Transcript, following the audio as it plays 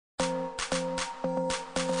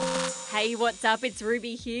Hey, what's up? It's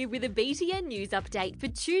Ruby here with a BTN news update for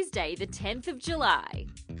Tuesday, the 10th of July.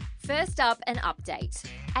 First up, an update.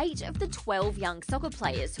 8 of the 12 young soccer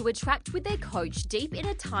players who were trapped with their coach deep in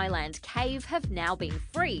a Thailand cave have now been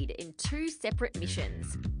freed in 2 separate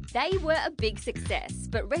missions. They were a big success,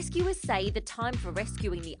 but rescuers say the time for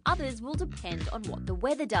rescuing the others will depend on what the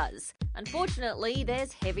weather does. Unfortunately,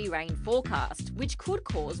 there's heavy rain forecast, which could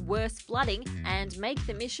cause worse flooding and make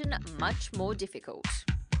the mission much more difficult.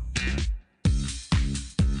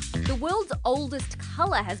 The world's oldest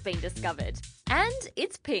colour has been discovered, and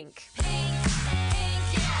it's pink.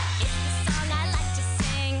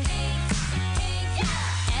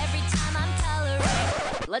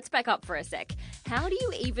 Let's back up for a sec. How do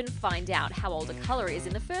you even find out how old a colour is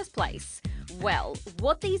in the first place? Well,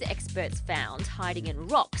 what these experts found hiding in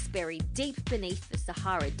rocks buried deep beneath the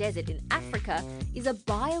Sahara Desert in Africa is a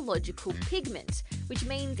biological pigment, which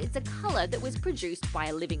means it's a colour that was produced by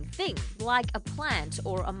a living thing, like a plant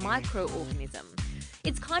or a microorganism.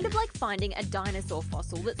 It's kind of like finding a dinosaur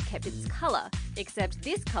fossil that's kept its colour, except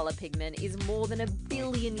this colour pigment is more than 1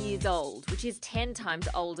 billion years old, which is 10 times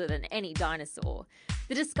older than any dinosaur.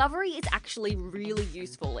 The discovery is actually really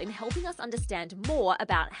useful in helping us understand more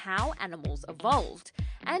about how animals evolved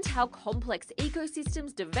and how complex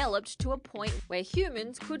ecosystems developed to a point where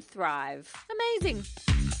humans could thrive. Amazing!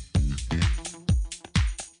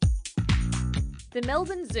 The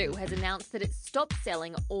Melbourne Zoo has announced that it's stopped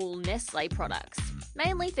selling all Nestle products,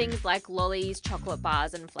 mainly things like lollies, chocolate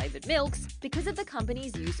bars and flavoured milks, because of the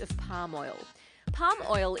company's use of palm oil. Palm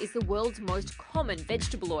oil is the world's most common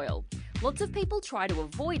vegetable oil. Lots of people try to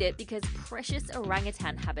avoid it because precious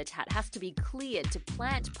orangutan habitat has to be cleared to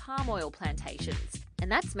plant palm oil plantations,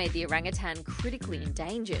 and that's made the orangutan critically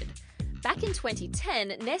endangered. Back in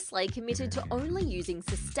 2010, Nestle committed to only using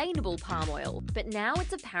sustainable palm oil, but now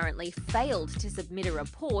it's apparently failed to submit a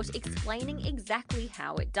report explaining exactly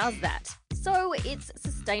how it does that. So its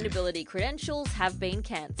sustainability credentials have been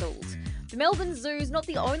cancelled. The Melbourne Zoo's not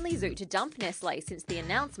the only zoo to dump Nestle since the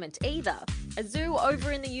announcement either. A zoo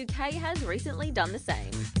over in the UK has recently done the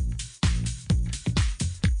same.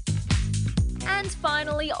 And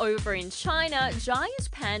finally, over in China, giant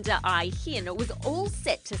panda Ai Hin was all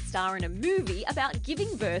set to star in a movie about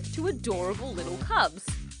giving birth to adorable little cubs.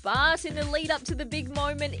 But in the lead up to the big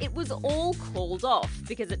moment, it was all called off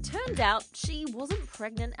because it turned out she wasn't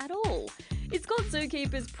pregnant at all. It's got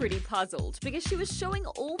zookeepers pretty puzzled because she was showing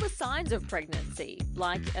all the signs of pregnancy,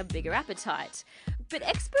 like a bigger appetite. But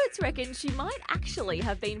experts reckon she might actually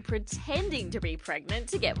have been pretending to be pregnant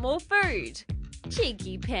to get more food.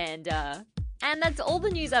 Cheeky panda. And that's all the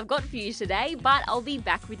news I've got for you today, but I'll be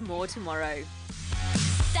back with more tomorrow.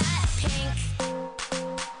 That pink.